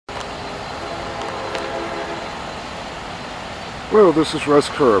Hello, this is Russ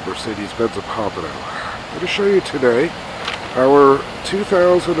Kerr, Mercedes Benz Pompano. I'm going to show you today our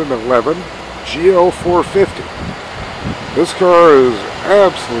 2011 GL 450. This car is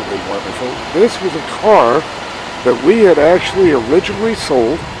absolutely wonderful. This was a car that we had actually originally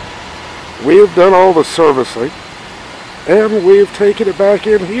sold. We have done all the servicing, and we've taken it back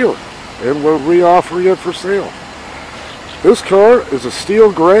in here, and we're re-offering it for sale. This car is a steel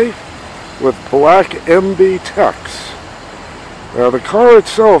gray with black MB Tex. Now the car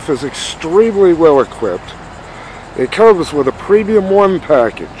itself is extremely well equipped. It comes with a Premium 1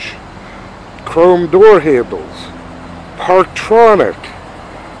 package, chrome door handles, Parktronic,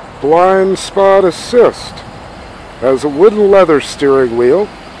 blind spot assist, has a wooden leather steering wheel,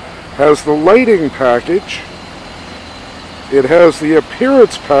 has the lighting package, it has the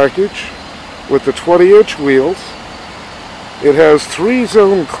appearance package with the 20-inch wheels, it has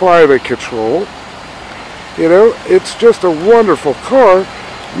 3-zone climate control. You know, it's just a wonderful car,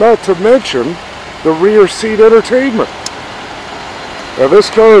 not to mention the rear seat entertainment. Now this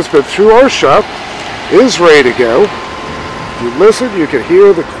car has been through our shop, is ready to go. If you listen, you can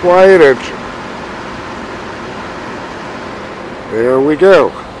hear the quiet engine. There we go.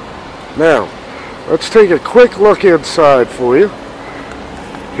 Now, let's take a quick look inside for you.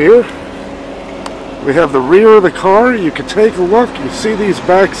 Here, we have the rear of the car. You can take a look. You see these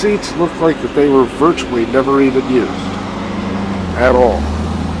back seats look like that they were virtually never even used at all.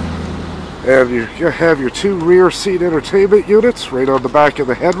 And you have your 2 rear seat entertainment units right on the back of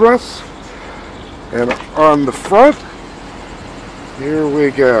the headrests. And on the front, here we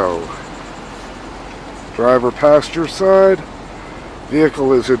go. Driver passenger side.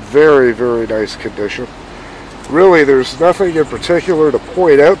 Vehicle is in very, very nice condition. Really, there's nothing in particular to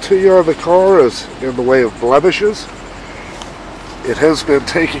point out to you on the car as in the way of blemishes. It has been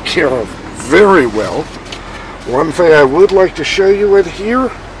taken care of very well. One thing I would like to show you in here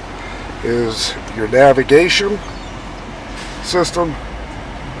is your navigation system,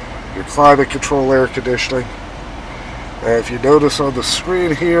 your climate control, air conditioning. And if you notice on the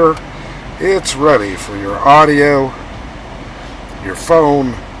screen here, it's ready for your audio, your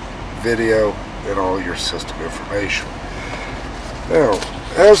phone, video, and all your system information. Now,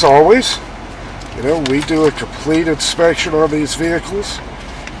 as always, you know, we do a complete inspection on these vehicles,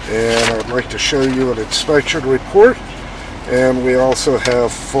 and I'd like to show you an inspection report, and we also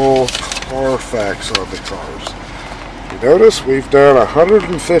have full Carfax on the cars. You notice we've done a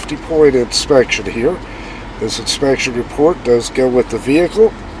 150-point inspection here. This inspection report does go with the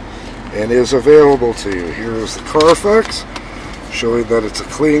vehicle and is available to you. Here is the Carfax, showing that it's a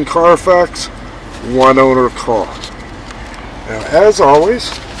clean Carfax, 1-owner car. Now, as always,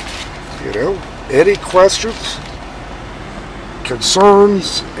 you know, any questions,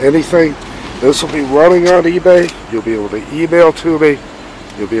 concerns, anything, this will be running on eBay. You'll be able to email to me.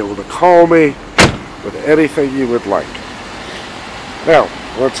 You'll be able to call me with anything you would like. Now,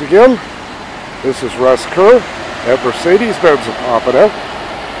 once again, this is Russ Kerr at Mercedes Benz Pompano,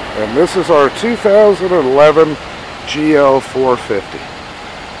 and this is our 2011 GL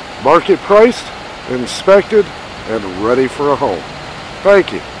 450. Market priced, inspected, and ready for a home.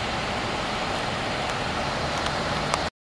 Thank you.